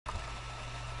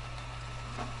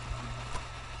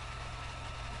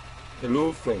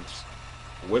Hello friends,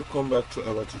 welcome back to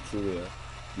our tutorial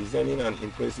designing an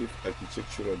impressive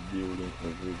architectural building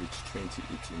in Revit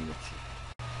 2018 Metro.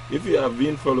 If you have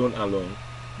been following along,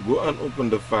 go and open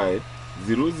the file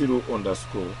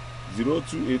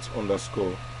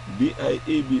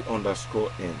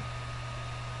 00_028_DIAB_N.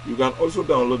 You can also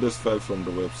download this file from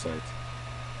the website.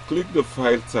 Click the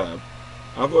File tab,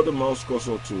 hover the mouse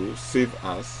cursor to Save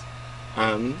As,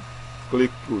 and click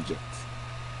Project.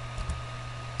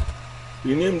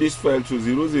 Rename this file to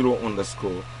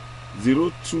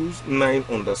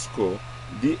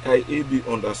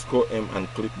 00_029_DIAB_M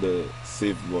and click the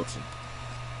Save button.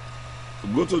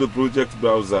 Go to the project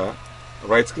browser,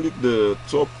 right click the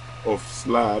top of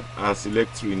slab and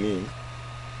select Rename.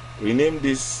 Rename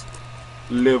this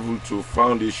level to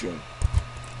Foundation.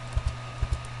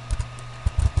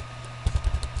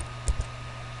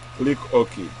 Click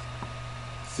OK.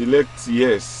 Select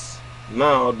Yes.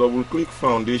 Now double click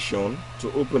Foundation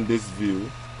to open this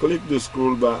view. Click the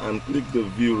scroll bar and click the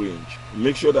view range.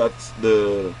 Make sure that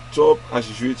the top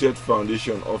associated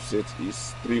foundation offset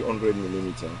is 300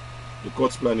 mm. The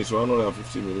cut plan is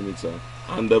 150 mm.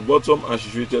 And the bottom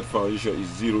associated foundation is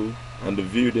 0 and the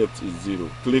view depth is 0.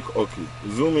 Click OK.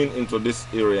 Zoom in into this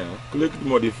area. Click the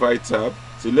Modify tab.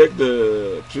 Select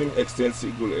the Trim Extend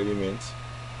Single Element.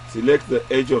 Select the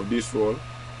edge of this wall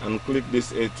and click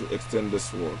this edge to extend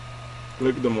this wall.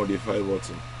 Click the Modify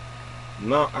button.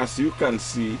 Now as you can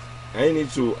see, I need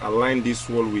to align this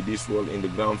wall with this wall in the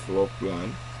ground floor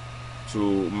plan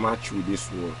to match with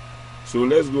this wall. So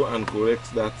let's go and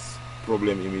correct that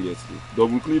problem immediately.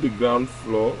 Double click the ground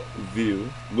floor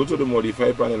view, go to the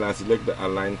Modify panel and select the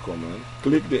Align command.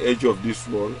 Click the edge of this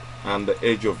wall and the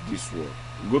edge of this wall.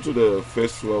 Go to the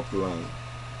first floor plan,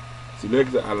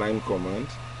 select the Align command.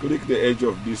 Click the edge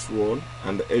of this wall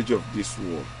and the edge of this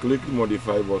wall. Click the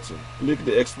Modify button. Click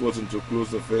the X button to close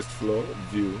the first floor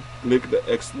view. Click the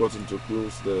X button to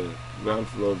close the ground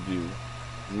floor view.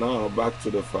 Now back to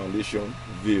the foundation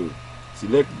view.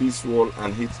 Select this wall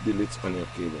and hit Delete on your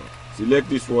keyboard. Select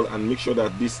this wall and make sure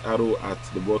that this arrow at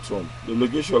the bottom, the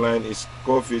location line is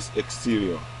core face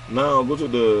exterior. Now go to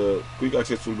the Quick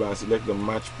Access toolbar and select the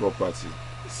Match property.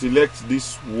 Select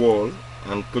this wall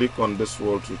and click on this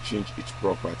wall to change its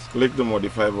property. Click the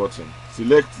Modify button.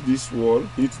 Select this wall,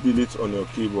 hit Delete on your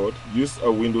keyboard. Use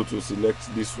a window to select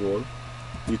this wall,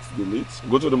 hit Delete.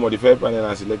 Go to the Modify panel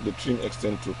and select the Trim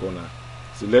Extend to Corner.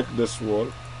 Select this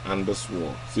wall and this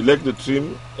wall. Select the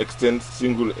Trim Extend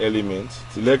Single Element.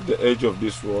 Select the edge of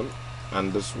this wall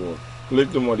and this wall.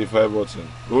 Click the Modify button.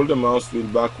 Roll the mouse wheel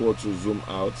backward to zoom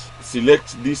out.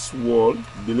 Select this wall,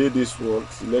 delete this wall,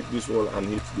 select this wall and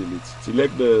hit Delete.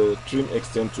 Select the Trim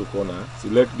Extend to Corner.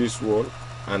 Select this wall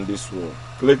and this wall.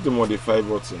 Click the Modify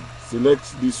button.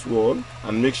 Select this wall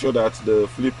and make sure that the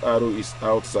flip arrow is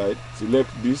outside. Select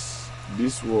this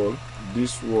wall,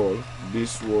 this wall,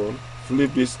 this wall.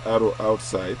 Flip this arrow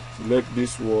outside. Select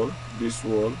this wall, this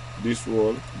wall, this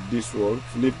wall, this wall.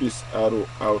 Flip this arrow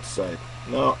outside.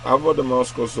 Now hover the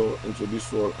mouse cursor into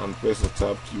this wall and press the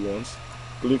tab key once.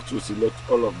 Click to select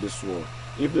all of this wall.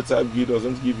 If the tab key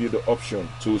doesn't give you the option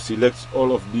to select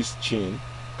all of this chain,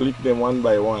 click them one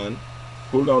by one.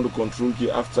 Hold down the control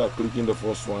key after clicking the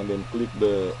first one, then click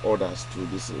the others to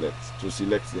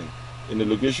select them. In the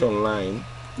location line,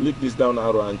 click this down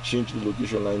arrow and change the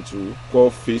location line to core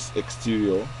face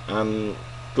exterior and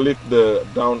click the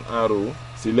down arrow.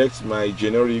 Select my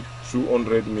generic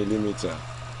 200 mm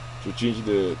to change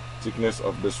the thickness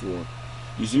of this wall.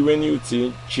 You see, when you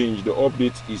change, the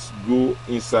update is go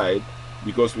inside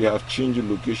because we have changed the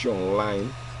location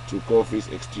line to core face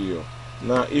exterior.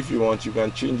 Now if you want, you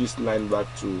can change this line back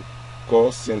to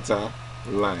core center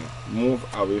line. Move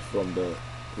away from the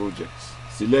project.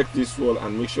 Select this wall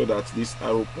and make sure that this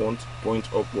arrow point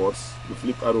upwards, the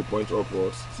flip arrow point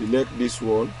upwards. Select this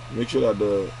wall, make sure that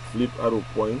the flip arrow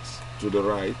points to the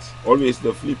right. Always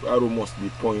the flip arrow must be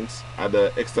points at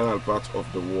the external part of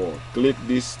the wall. Click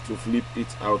this to flip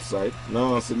it outside.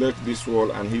 Now select this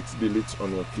wall and hit Delete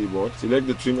on your keyboard. Select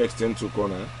the Trim Extend to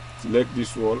Corner. Select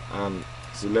this wall and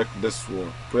select this wall.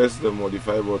 Press the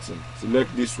Modify button.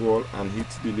 Select this wall and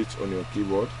hit Delete on your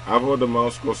keyboard. Hover the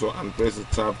mouse cursor and press the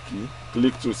Tab key.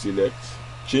 Click to select.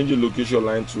 Change the location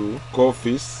line to core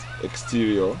face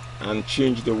exterior and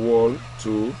change the wall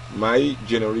to my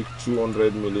generic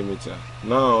 200 mm.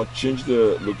 Now change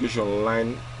the location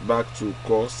line back to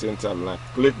core center line.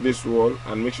 Click this wall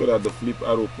and make sure that the flip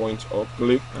arrow points up.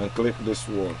 Click and click this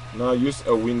wall. Now use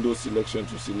a window selection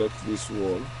to select this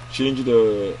wall. Change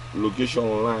the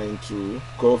location line to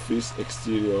core face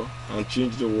exterior and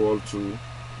change the wall to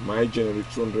my generic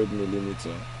 200 mm.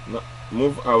 Now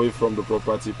move away from the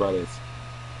property palette.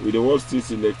 With the wall still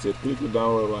selected, click the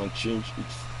down arrow and change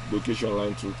its location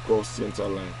line to curve center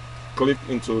line. Click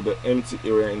into the empty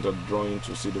area in the drawing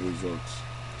to see the results.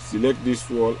 Select this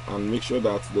wall and make sure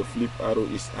that the flip arrow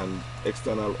is an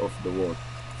external of the wall.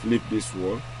 Flip this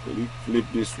wall, flip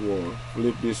this wall,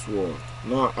 flip this wall.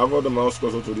 Now hover the mouse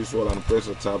cursor to this wall and press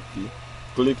the tab key.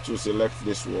 Click to select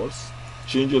these walls.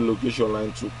 Change the location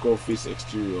line to curve face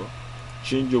exterior.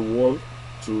 Change the wall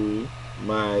to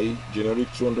my generic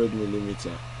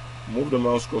 200mm. Move the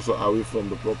mouse cursor away from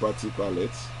the property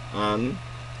palette and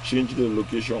change the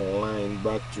location line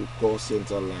back to curve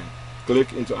center line.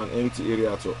 Click into an empty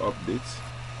area to update.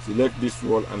 Select this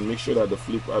wall and make sure that the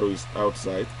flip arrow is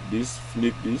outside.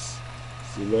 Flip this,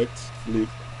 select, flip,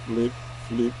 flip,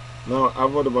 flip. Now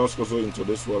hover the mouse cursor into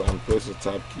this wall and press the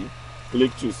tab key.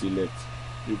 Click to select.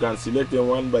 You can select them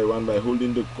one by one by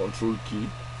holding the control key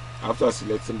after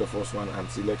selecting the first one and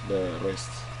select the rest.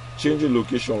 Change the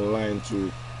location line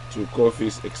to curve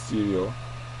face exterior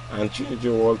and change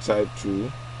the wall type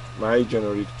to my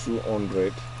generic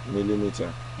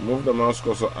 200mm. Move the mouse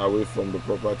cursor away from the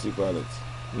property palette.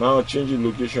 Now change the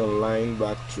location line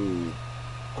back to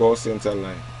curve center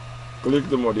line. Click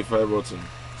the modify button.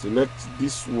 Select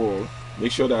this wall.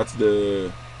 Make sure that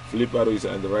the flip arrow is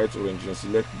at the right orientation.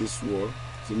 Select this wall.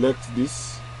 Select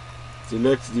this.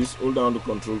 Select this. Hold down the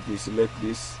control key. Select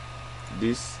this.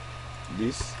 This.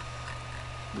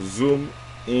 Zoom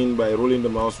in by rolling the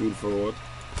mouse wheel forward.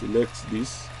 Select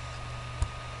this.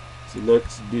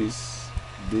 Select this.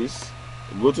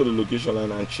 Go to the location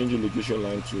line and change the location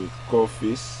line to curve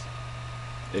face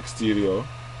exterior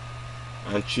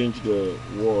and change the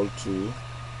wall to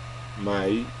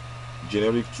my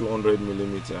generic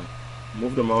 200mm.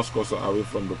 Move the mouse cursor away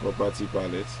from the property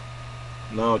palette.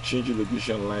 Now change the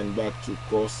location line back to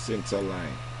curve center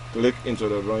line. Click into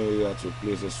the drawing area to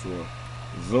place this wall.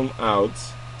 Zoom out.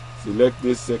 Select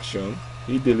this section.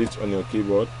 Hit delete on your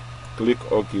keyboard.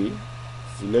 Click OK.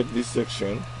 Select this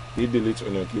section. Hit delete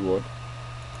on your keyboard.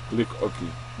 Click OK.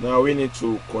 Now we need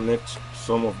to connect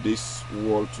some of this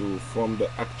wall to form the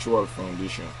actual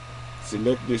foundation.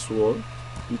 Select this wall,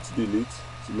 hit delete.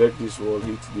 Select this wall,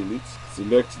 hit delete.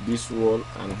 Select this wall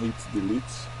and hit delete.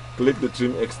 Click the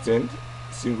trim extend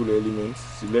single element.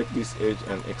 Select this edge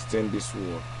and extend this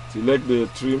wall. Select the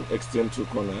trim extend to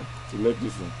corner. Select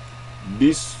this one.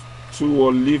 These two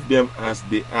walls, leave them as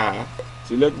they are.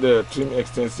 Select the trim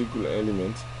extend single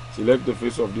element. Select the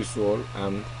face of this wall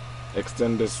and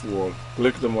extend this wall.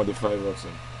 Click the modify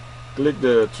button. Click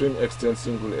the trim extend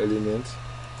single element.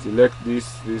 Select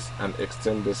this face and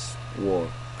extend this wall.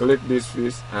 Click this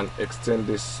face and extend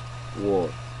this wall.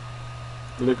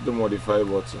 Click the modify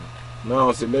button.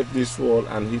 Now select this wall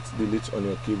and hit delete on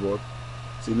your keyboard.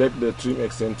 Select the trim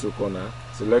extend to corner.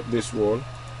 Select this wall.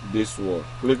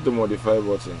 Click the modify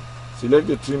button. Select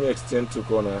the trim extend to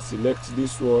corner. Select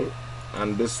this wall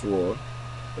and this wall.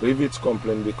 Revit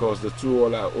complaint because the two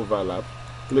walls are overlapped.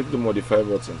 Click the modify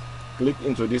button. Click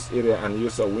into this area and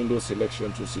use a window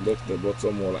selection to select the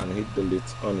bottom wall and hit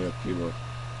delete on your keyboard.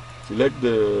 Select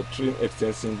the trim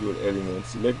extend single element.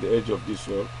 Select the edge of this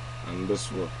wall and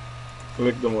this wall.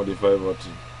 Click the modify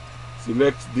button.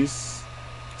 Select this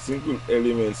single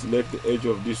element. Select the edge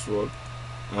of this wall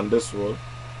and this wall.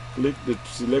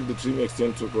 Select the trim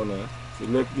extend to corner.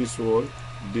 Select this wall.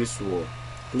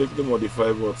 Click the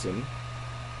modify button.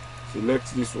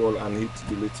 Select this wall and hit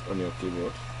delete on your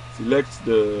keyboard. Select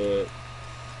the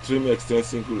trim extend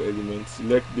single element.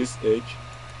 Select this edge,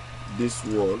 this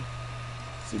wall.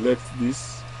 Select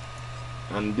this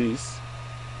and this.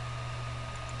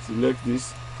 Select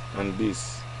this and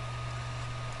this.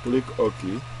 Click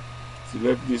OK.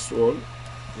 Select this wall.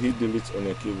 Hit delete on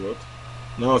your keyboard.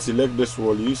 Now select this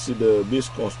wall. You see the base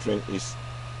constraint is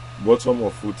bottom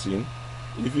of footing.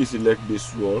 If you select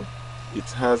this wall, it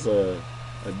has a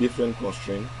different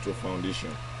constraint to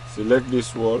foundation. Select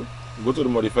this wall, go to the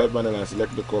modify panel and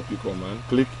select the copy command.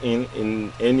 Click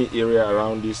in any area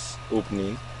around this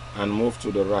opening and move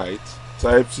to the right.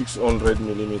 Type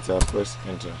 600mm, press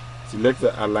enter. Select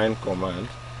the align command.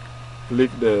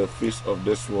 Click the face of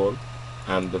this wall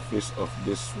and the face of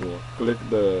this wall. Click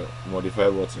the modify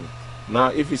button. Now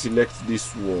if you select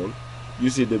this wall, you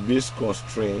see the base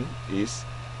constraint is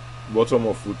bottom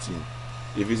of footing.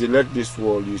 If you select this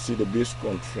wall, you see the base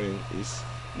constraint is.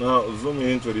 Now zoom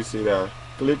into this area.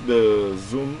 Click the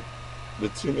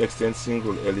trim extend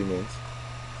single element.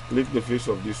 Click the face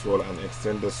of this wall and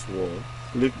extend this wall.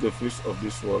 Click the face of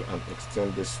this wall and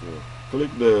extend this wall. Click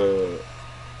the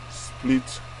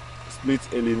split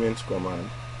element command.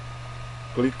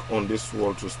 Click on this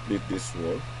wall to split this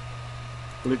wall.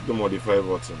 Click the modify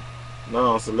button.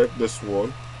 Now select this wall.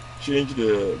 change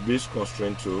the base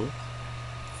constraint to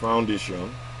foundation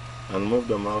and move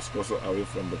the mouse cursor away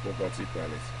from the property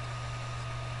palette.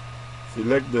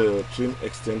 Select the trim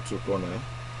extend to corner,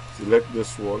 select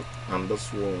this wall and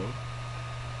this wall,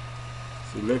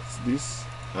 select this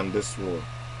and this wall,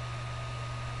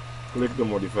 click the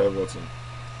modify button.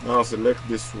 Now select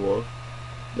this wall,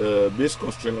 the base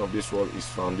constraint of this wall is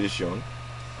foundation,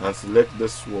 and select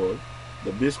this wall,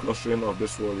 the base constraint of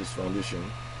this wall is foundation,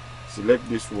 select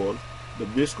this wall, the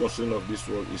base constraint of this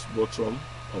wall is bottom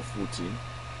of footing,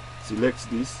 select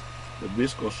this, the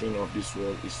base constraint of this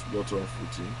wall is bottom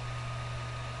footing,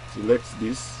 select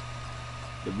this,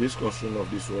 the base constraint of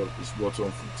this wall is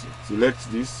bottom footing,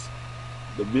 select this,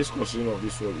 the base constraint of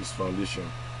this wall is foundation.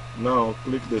 Now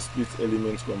click the split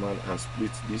element command and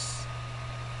split this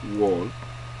wall,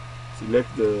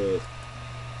 select the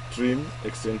trim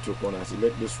extend to corner,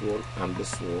 select this wall and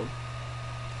this wall,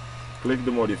 click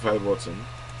the modify button,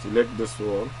 select this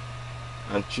wall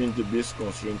and change the base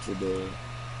constraint to the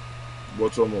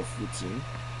bottom of footing,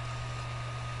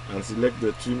 and select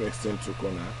the trim extend to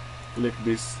corner, click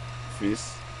this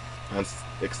face and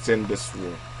extend this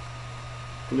wall,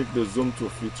 click the zoom to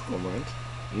fit command.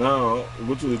 Now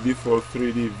go to the default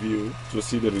 3D view to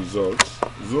see the results.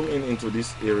 Zoom in into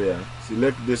this area,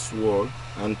 select this wall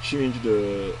and change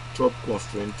the top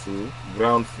constraint to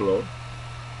ground floor,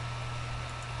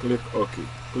 click OK,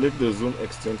 click the zoom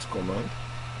extend command,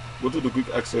 go to the quick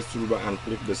access toolbar and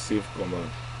click the save command.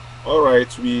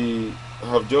 Alright, we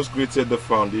have just created the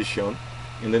foundation.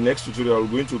 In the next tutorial, we're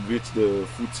going to create the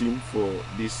footing for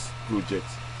this project.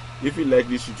 If you like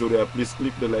this tutorial, please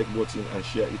click the like button and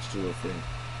share it to your friend.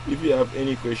 If you have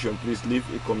any question, please leave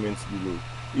a comment below.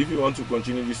 If you want to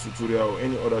continue this tutorial or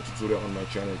any other tutorial on my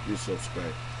channel, please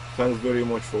subscribe. Thanks very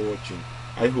much for watching.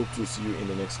 I hope to see you in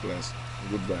the next class.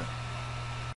 Goodbye.